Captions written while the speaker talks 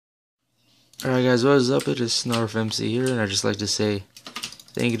Alright guys, what is up? It is Snarf MC here, and I'd just like to say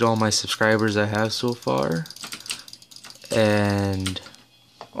thank you to all my subscribers I have so far. And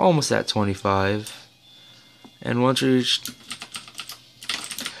almost at 25. And once we reach...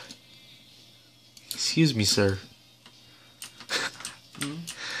 Excuse me, sir.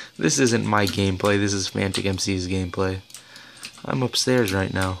 This isn't my gameplay, this is Phantic MC's gameplay. I'm upstairs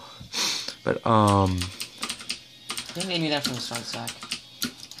right now. But, I think they knew that from the start, Zach.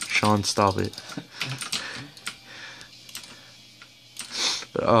 Sean, stop it.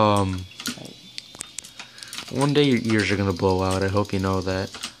 But, one day your ears are gonna blow out, I hope you know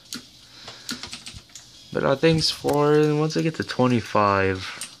that. But, thanks for, once I get to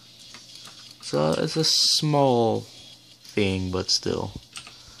 25, it's a small thing, but still.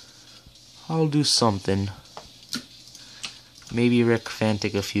 I'll do something. Maybe wreck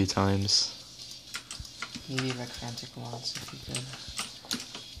Phantic a few times. Maybe wreck Phantic once if you could.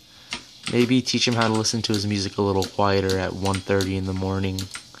 Maybe teach him how to listen to his music a little quieter at 1:30 in the morning.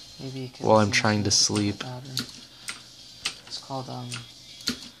 Maybe you could while I'm trying to sleep. It's called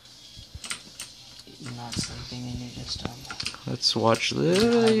you're not sleeping and you're just Let's watch you're this.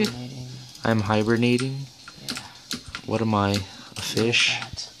 hibernating. I'm hibernating. Yeah. What am I? A fish?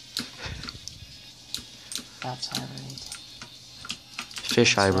 Bats hibernate.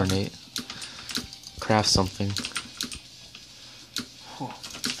 Fish hibernate. Craft something. Oh,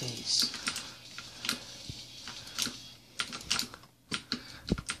 face.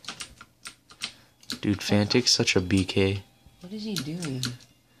 Dude, Phantic's such a BK. What is he doing?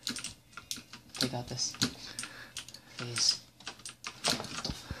 I got this. Face.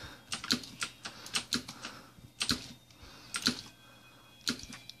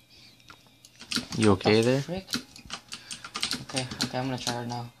 You okay there? Frick? Okay, I'm gonna try hard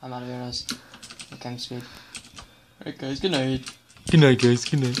now. I'm out of arrows. Okay, I'm screwed. Alright guys, good night. Good night, guys.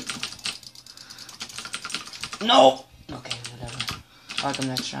 Good night. No! Okay, whatever. I'll come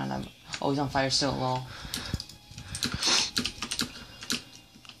next round. Oh, he's on fire still, lol.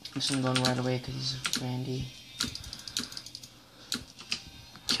 I'm just gonna go in right away because he's Randy.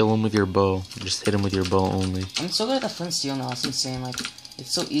 Kill him with your bow. Just hit him with your bow only. I'm so good at the flint steel now, it's insane. Like,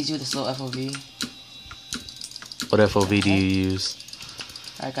 it's so easy with this little FOV. What FOV do you use?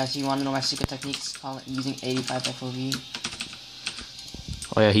 Alright guys, so you want to know my secret techniques? Call it using 85 FOV.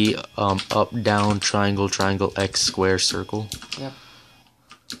 Oh yeah, he up, down, triangle, triangle, X, square, circle. Yep.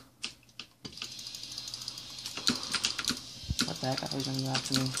 What the heck? I thought he was gonna go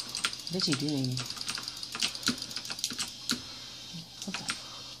after me. What is he doing? What the?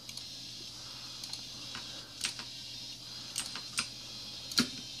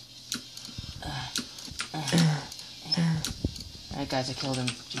 Alright guys, I killed him.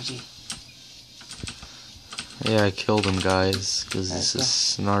 GG. Yeah, I killed him, guys, because this is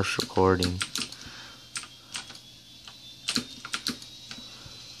Snarf's recording.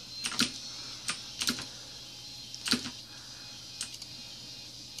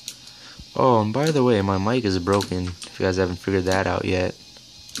 Oh, and by the way, my mic is broken, if you guys haven't figured that out yet.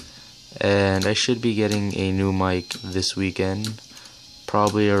 And I should be getting a new mic this weekend,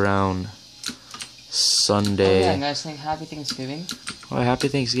 probably around Sunday. Oh yeah, guys, happy Thanksgiving. Oh, happy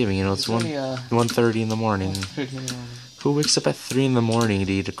Thanksgiving, you know, it's 1:30 in the morning. Who wakes up at 3 in the morning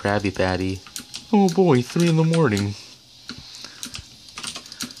to eat a Krabby Patty? Oh boy, 3 in the morning.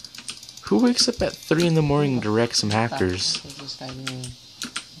 Who wakes up at 3 in the morning to wreck some hackers? What is this guy doing?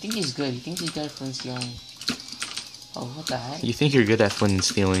 I think he's good. He thinks he's good at flint stealing. Oh, what the heck? You think you're good at flint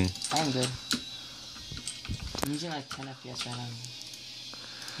stealing? I am good. I'm using like 10 FPS right now.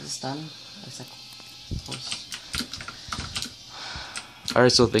 Is this done? It's like close.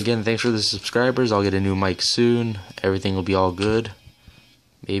 Alright, so again, thanks for the subscribers. I'll get a new mic soon. Everything will be all good.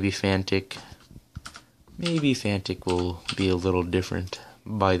 Maybe Phantic will be a little different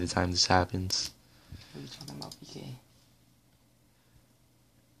by the time this happens. What are you talking about, PK?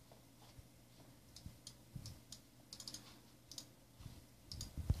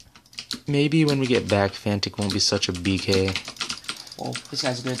 Maybe when we get back, Phantic won't be such a BK. Oh, this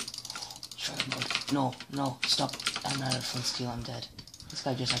guy's good. No, stop. I'm not a flint steel, I'm dead. This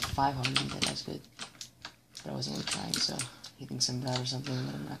guy just like 500 and dead, that's good. But I wasn't really trying, so he thinks I'm bad or something,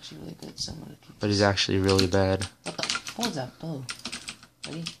 but I'm actually really good, so I'm gonna keep But he's actually really bad. What the? What was that bow?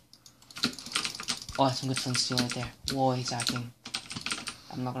 Ready? Oh, that's some good flint steel right there. Whoa, he's hacking.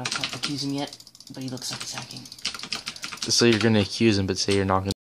 I'm not gonna accuse him yet, but he looks like he's hacking. So you're gonna accuse him, but say you're not gonna.